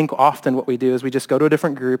that, I think often what we do is we just go to a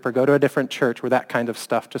different group or go to a different church where that kind of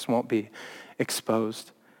stuff just won't be exposed.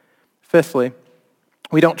 Fifthly,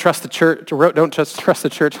 we don't trust the church. Don't just trust the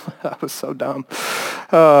church. That was so dumb.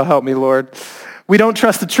 Oh, help me, Lord. We don't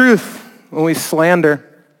trust the truth when we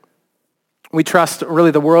slander. We trust really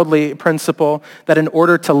the worldly principle that in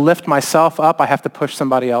order to lift myself up, I have to push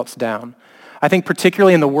somebody else down. I think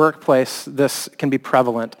particularly in the workplace, this can be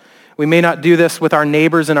prevalent. We may not do this with our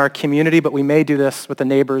neighbors in our community, but we may do this with the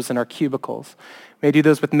neighbors in our cubicles. may do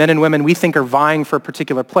those with men and women we think are vying for a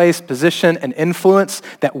particular place, position, and influence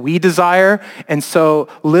that we desire. And so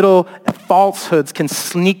little falsehoods can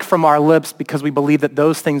sneak from our lips because we believe that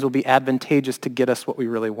those things will be advantageous to get us what we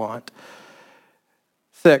really want.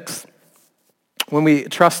 6, when we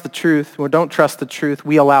trust the truth, when we don't trust the truth,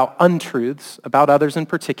 we allow untruths about others in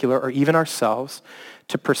particular, or even ourselves,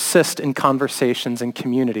 to persist in conversations and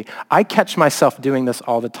community. I catch myself doing this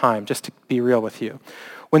all the time, just to be real with you.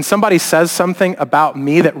 When somebody says something about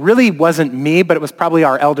me that really wasn't me, but it was probably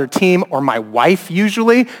our elder team or my wife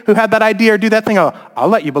usually who had that idea or do that thing, I'll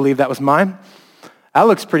let you believe that was mine. That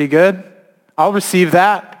looks pretty good. I'll receive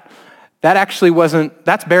that. That actually wasn't,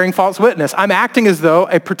 that's bearing false witness. I'm acting as though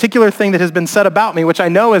a particular thing that has been said about me, which I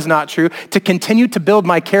know is not true, to continue to build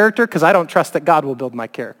my character because I don't trust that God will build my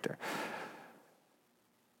character.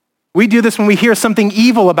 We do this when we hear something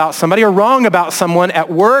evil about somebody or wrong about someone at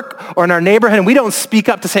work or in our neighborhood, and we don't speak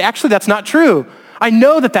up to say, actually, that's not true. I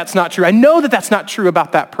know that that's not true. I know that that's not true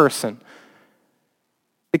about that person.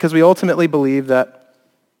 Because we ultimately believe that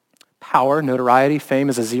power, notoriety, fame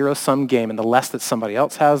is a zero-sum game, and the less that somebody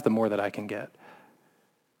else has, the more that I can get.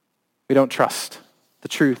 We don't trust the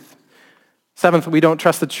truth. 7th, we don't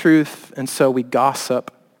trust the truth, and so we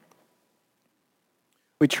gossip.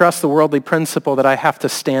 We trust the worldly principle that I have to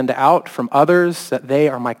stand out from others, that they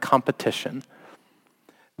are my competition.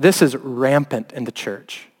 This is rampant in the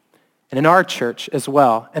church, and in our church as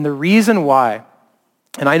well. And the reason why,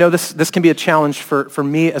 and I know this can be a challenge for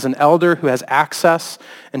me as an elder who has access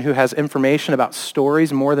and who has information about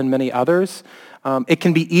stories more than many others. It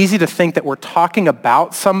can be easy to think that we're talking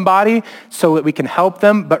about somebody so that we can help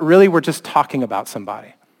them, but really we're just talking about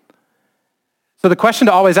somebody. So the question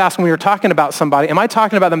to always ask when you're talking about somebody, am I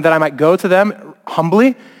talking about them that I might go to them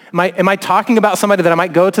humbly? Am I talking about somebody that I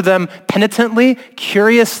might go to them penitently,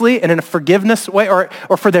 curiously, and in a forgiveness way,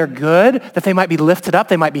 or for their good, that they might be lifted up,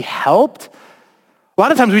 they might be helped? A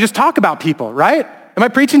lot of times we just talk about people, right? Am I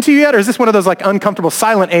preaching to you yet? Or is this one of those like uncomfortable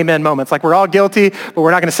silent amen moments? Like we're all guilty, but we're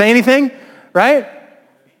not going to say anything, right?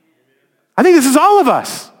 I think this is all of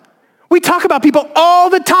us. We talk about people all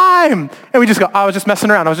the time. And we just go, I was just messing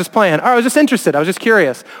around. I was just playing. Or I was just interested. I was just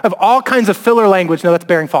curious. I have all kinds of filler language. No, that's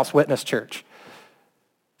bearing false witness, church.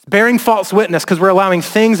 It's bearing false witness because we're allowing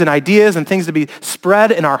things and ideas and things to be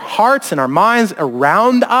spread in our hearts and our minds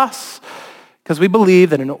around us because we believe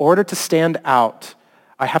that in order to stand out,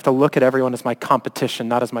 I have to look at everyone as my competition,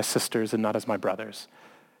 not as my sisters and not as my brothers.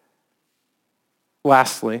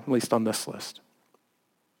 Lastly, at least on this list,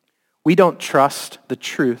 we don't trust the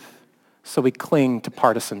truth, so we cling to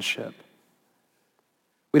partisanship.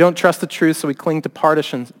 We don't trust the truth, so we cling to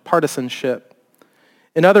partisanship.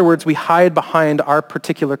 In other words, we hide behind our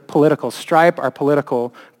particular political stripe, our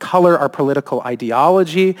political color, our political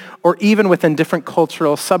ideology, or even within different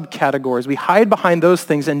cultural subcategories. We hide behind those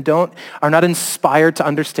things and are not inspired to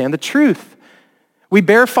understand the truth. We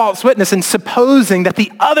bear false witness in supposing that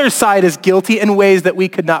the other side is guilty in ways that we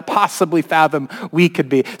could not possibly fathom we could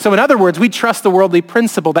be. So in other words, we trust the worldly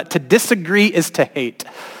principle that to disagree is to hate.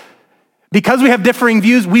 Because we have differing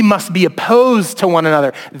views, we must be opposed to one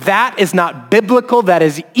another. That is not biblical, that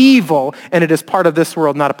is evil, and it is part of this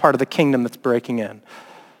world, not a part of the kingdom that's breaking in.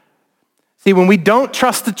 See, when we don't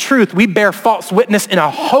trust the truth, we bear false witness in a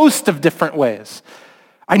host of different ways.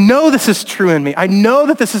 I know this is true in me. I know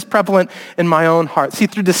that this is prevalent in my own heart. See,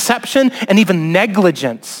 through deception and even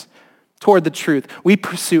negligence toward the truth, we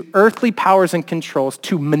pursue earthly powers and controls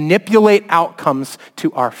to manipulate outcomes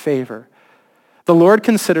to our favor. The Lord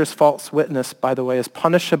considers false witness, by the way, as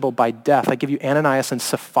punishable by death. I give you Ananias and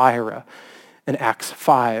Sapphira in Acts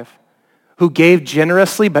 5, who gave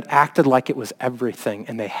generously but acted like it was everything,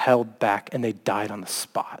 and they held back and they died on the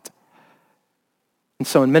spot. And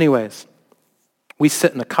so in many ways, we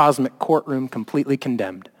sit in a cosmic courtroom completely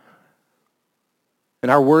condemned.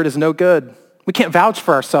 And our word is no good. We can't vouch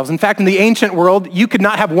for ourselves. In fact, in the ancient world, you could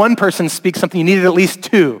not have one person speak something. You needed at least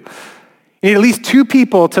two. You need at least two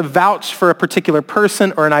people to vouch for a particular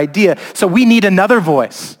person or an idea. So we need another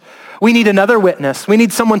voice. We need another witness. We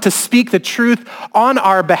need someone to speak the truth on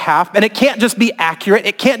our behalf. And it can't just be accurate.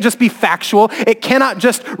 It can't just be factual. It cannot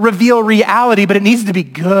just reveal reality, but it needs to be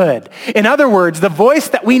good. In other words, the voice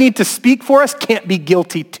that we need to speak for us can't be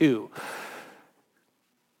guilty too.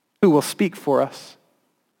 Who will speak for us?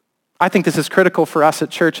 I think this is critical for us at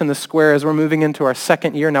Church in the Square as we're moving into our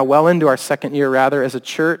second year, now well into our second year rather, as a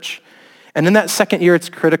church. And in that second year, it's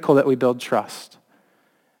critical that we build trust.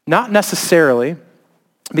 Not necessarily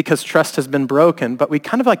because trust has been broken, but we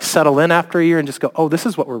kind of like settle in after a year and just go, oh, this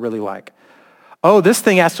is what we're really like. Oh, this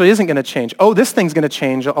thing actually isn't going to change. Oh, this thing's going to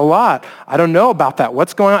change a lot. I don't know about that.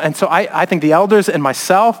 What's going on? And so I think the elders and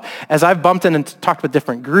myself, as I've bumped in and talked with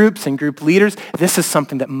different groups and group leaders, this is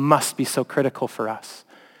something that must be so critical for us,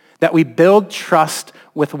 that we build trust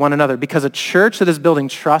with one another, because a church that is building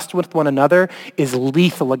trust with one another is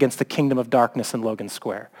lethal against the kingdom of darkness in Logan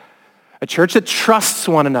Square. A church that trusts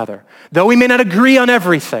one another, though we may not agree on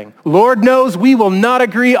everything. Lord knows we will not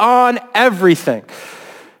agree on everything.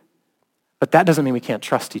 But that doesn't mean we can't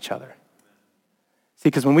trust each other. See,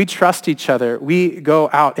 because when we trust each other, we go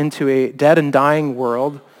out into a dead and dying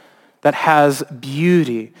world that has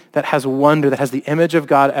beauty, that has wonder, that has the image of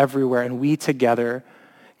God everywhere, and we together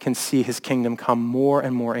can see his kingdom come more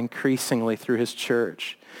and more increasingly through his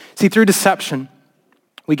church. See, through deception,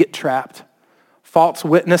 we get trapped. False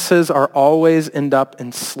witnesses are always end up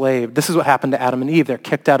enslaved. This is what happened to Adam and Eve. They're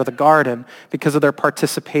kicked out of the garden because of their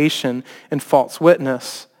participation in false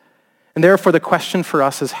witness. And therefore, the question for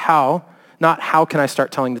us is how, not how can I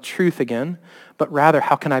start telling the truth again, but rather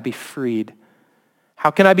how can I be freed?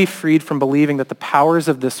 How can I be freed from believing that the powers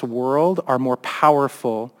of this world are more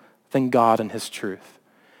powerful than God and his truth?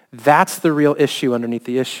 That's the real issue underneath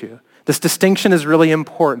the issue. This distinction is really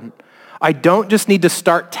important. I don't just need to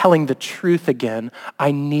start telling the truth again.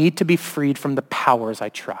 I need to be freed from the powers I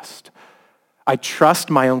trust. I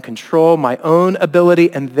trust my own control, my own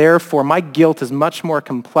ability, and therefore my guilt is much more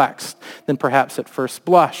complex than perhaps at first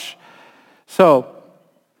blush. So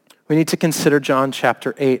we need to consider John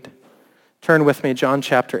chapter 8. Turn with me, John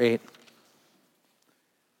chapter 8.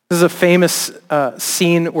 This is a famous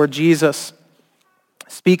scene where Jesus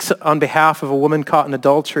speaks on behalf of a woman caught in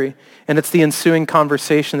adultery, and it's the ensuing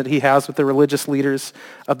conversation that he has with the religious leaders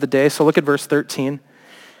of the day. So look at verse 13.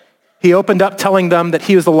 He opened up telling them that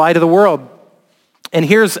he was the light of the world. And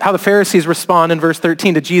here's how the Pharisees respond in verse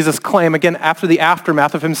 13 to Jesus' claim. Again, after the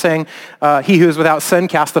aftermath of him saying, he who is without sin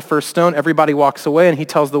cast the first stone, everybody walks away, and he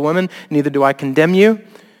tells the woman, neither do I condemn you.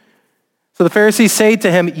 So the Pharisees say to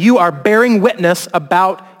him, you are bearing witness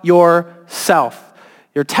about yourself.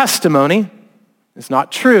 Your testimony is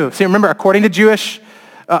not true. See, remember, according to Jewish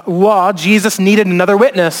law, Jesus needed another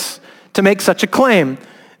witness to make such a claim.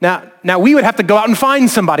 Now we would have to go out and find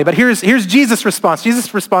somebody, but here's Jesus' response.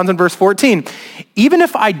 Jesus responds in verse 14. Even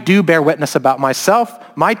if I do bear witness about myself,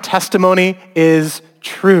 my testimony is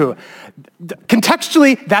true.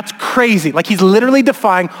 Contextually, that's crazy. Like, he's literally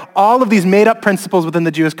defying all of these made-up principles within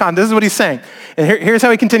the Jewish context. This is what he's saying. And here's how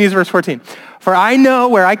he continues, verse 14. For I know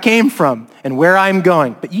where I came from and where I'm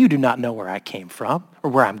going, but you do not know where I came from or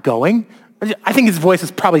where I'm going. I think his voice has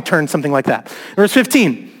probably turned something like that. Verse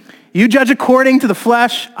 15. You judge according to the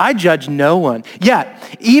flesh, I judge no one.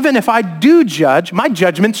 Yet, even if I do judge, my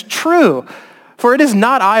judgment's true. For it is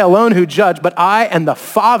not I alone who judge, but I and the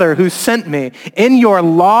Father who sent me. In your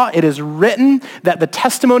law it is written that the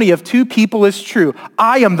testimony of two people is true.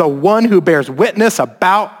 I am the one who bears witness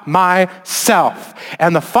about myself,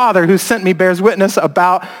 and the Father who sent me bears witness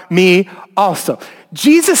about me also.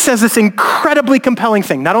 Jesus says this incredibly compelling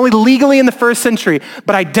thing, not only legally in the first century,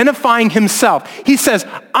 but identifying himself. He says,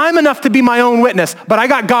 I'm enough to be my own witness, but I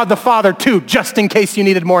got God the Father too, just in case you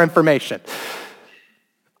needed more information.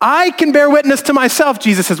 I can bear witness to myself,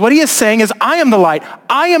 Jesus says. What he is saying is, I am the light.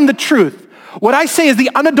 I am the truth. What I say is the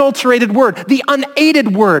unadulterated word, the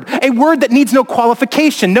unaided word, a word that needs no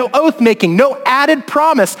qualification, no oath-making, no added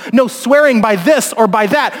promise, no swearing by this or by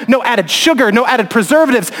that, no added sugar, no added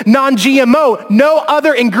preservatives, non-GMO, no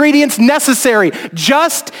other ingredients necessary.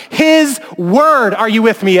 Just his word. Are you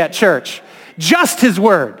with me at church? Just his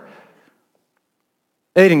word.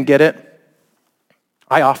 They didn't get it.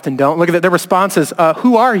 I often don't. Look at their responses.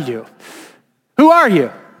 Who are you? Who are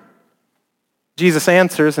you? Jesus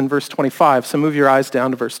answers in verse 25. So move your eyes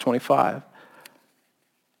down to verse 25.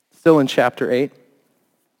 Still in chapter 8.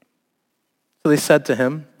 So they said to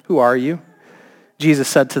him, who are you? Jesus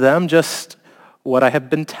said to them, just what I have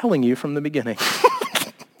been telling you from the beginning.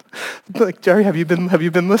 Like, Jerry, have you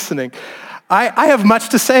been listening? I have much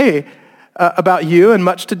to say about you and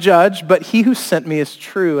much to judge, but he who sent me is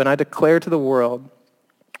true, and I declare to the world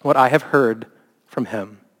what I have heard from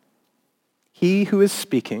him. He who is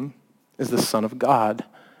speaking is the Son of God,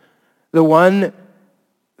 the one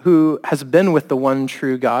who has been with the one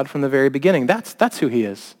true God from the very beginning. That's who he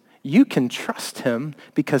is. You can trust him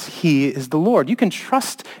because he is the Lord. You can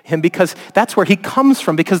trust him because that's where he comes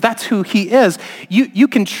from, because that's who he is. You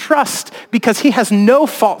can trust because he has no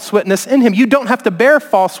false witness in him. You don't have to bear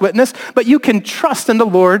false witness, but you can trust in the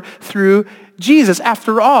Lord through Jesus.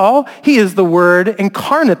 After all, he is the Word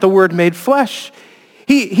incarnate, the Word made flesh.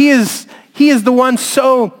 He is the one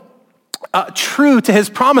so true to his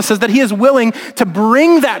promises, that he is willing to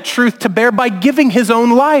bring that truth to bear by giving his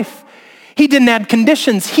own life. He didn't add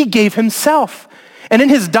conditions, he gave himself. And in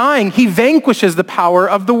his dying, he vanquishes the power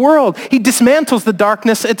of the world. He dismantles the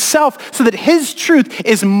darkness itself so that his truth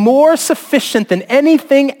is more sufficient than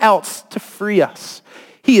anything else to free us.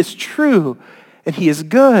 He is true and he is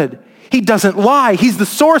good. He doesn't lie. He's the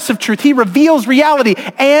source of truth. He reveals reality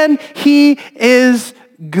and he is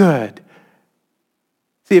good.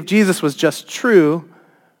 See, if Jesus was just true,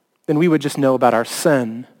 then we would just know about our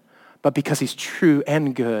sin. But because he's true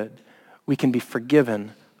and good, we can be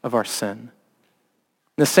forgiven of our sin.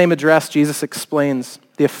 In the same address, Jesus explains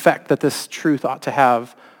the effect that this truth ought to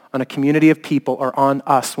have on a community of people or on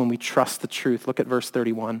us when we trust the truth. Look at verse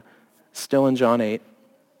 31, still in John 8.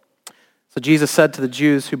 So Jesus said to the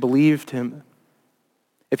Jews who believed him,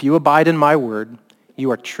 "If you abide in my word,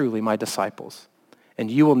 you are truly my disciples,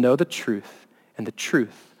 and you will know the truth, and the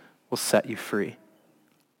truth will set you free."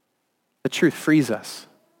 The truth frees us.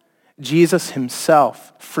 Jesus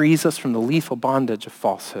himself frees us from the lethal bondage of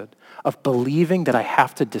falsehood, of believing that I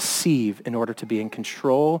have to deceive in order to be in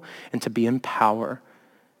control and to be in power.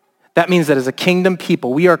 That means that as a kingdom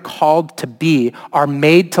people, we are called to be, are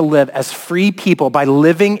made to live as free people by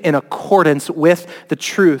living in accordance with the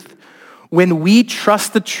truth. When we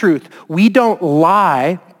trust the truth, we don't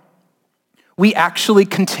lie. We actually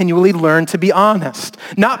continually learn to be honest.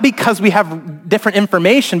 Not because we have different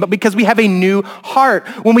information, but because we have a new heart.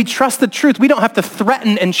 When we trust the truth, we don't have to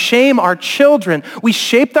threaten and shame our children. We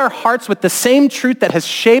shape their hearts with the same truth that has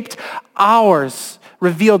shaped ours,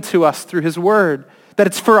 revealed to us through his word, that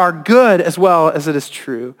it's for our good as well as it is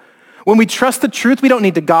true. When we trust the truth, we don't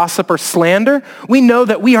need to gossip or slander. We know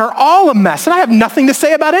that we are all a mess, and I have nothing to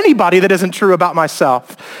say about anybody that isn't true about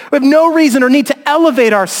myself. We have no reason or need to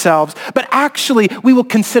elevate ourselves, but actually we will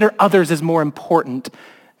consider others as more important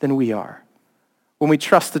than we are. When we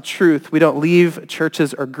trust the truth, we don't leave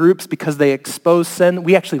churches or groups because they expose sin.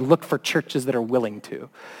 We actually look for churches that are willing to.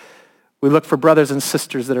 We look for brothers and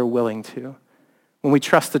sisters that are willing to. When we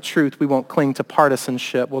trust the truth, we won't cling to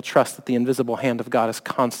partisanship. We'll trust that the invisible hand of God is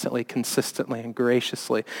constantly, consistently, and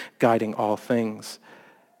graciously guiding all things.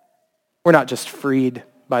 We're not just freed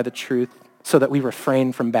by the truth so that we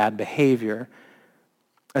refrain from bad behavior,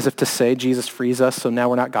 as if to say Jesus frees us, so now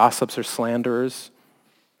we're not gossips or slanderers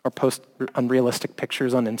or post unrealistic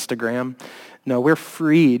pictures on Instagram. No, we're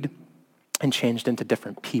freed and changed into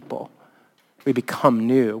different people. We become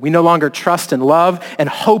new. We no longer trust and love and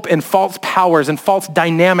hope in false powers and false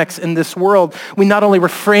dynamics in this world. We not only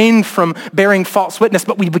refrain from bearing false witness,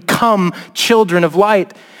 but we become children of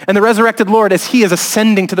light. And the resurrected Lord, as he is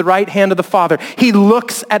ascending to the right hand of the Father, he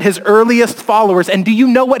looks at his earliest followers, and do you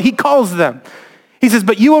know what he calls them? He says,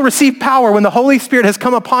 "But you will receive power when the Holy Spirit has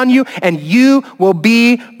come upon you, and you will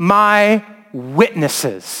be my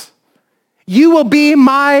witnesses." You will be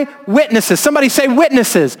my witnesses. Somebody say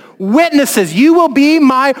witnesses. Witnesses. You will be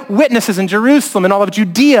my witnesses in Jerusalem and all of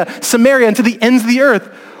Judea, Samaria, and to the ends of the earth.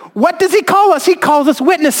 What does he call us? He calls us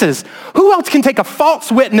witnesses. Who else can take a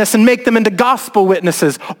false witness and make them into gospel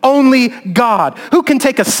witnesses? Only God. Who can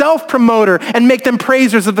take a self-promoter and make them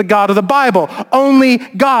praisers of the God of the Bible? Only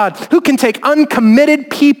God. Who can take uncommitted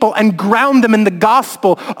people and ground them in the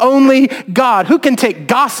gospel? Only God. Who can take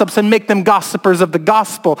gossips and make them gossipers of the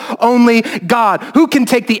gospel? Only God. Who can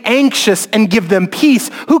take the anxious and give them peace?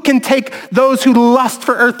 Who can take those who lust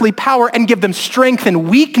for earthly power and give them strength and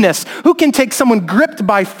weakness? Who can take someone gripped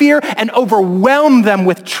by fear and overwhelm them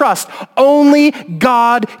with trust? Only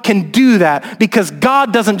God can do that, because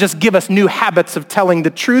God doesn't just give us new habits of telling the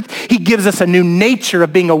truth. He gives us a new nature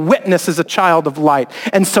of being a witness as a child of light.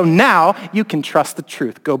 And so now you can trust the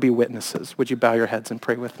truth. Go be witnesses. Would you bow your heads and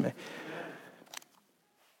pray with me?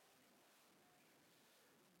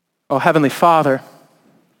 Oh, Heavenly Father,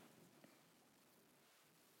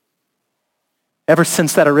 ever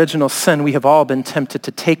since that original sin, we have all been tempted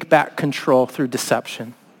to take back control through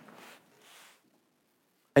deception.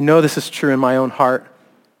 I know this is true in my own heart.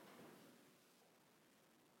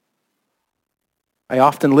 I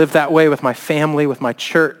often live that way with my family, with my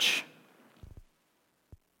church,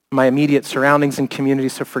 my immediate surroundings and community,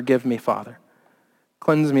 so forgive me, Father.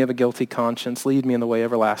 Cleanse me of a guilty conscience. Lead me in the way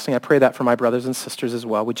everlasting. I pray that for my brothers and sisters as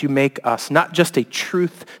well. Would you make us not just a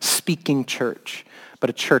truth-speaking church, but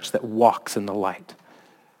a church that walks in the light?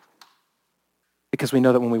 Because we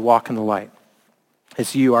know that when we walk in the light,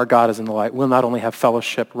 as you, our God, is in the light, we'll not only have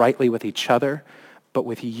fellowship rightly with each other, but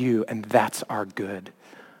with you, and that's our good.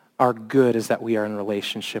 Our good is that we are in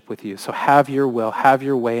relationship with you. So have your will, have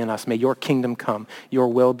your way in us. May your kingdom come, your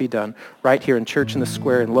will be done, right here in Church in the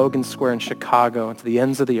Square, in Logan Square in Chicago, and to the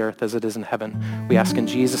ends of the earth as it is in heaven. We ask in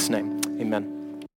Jesus' name. Amen.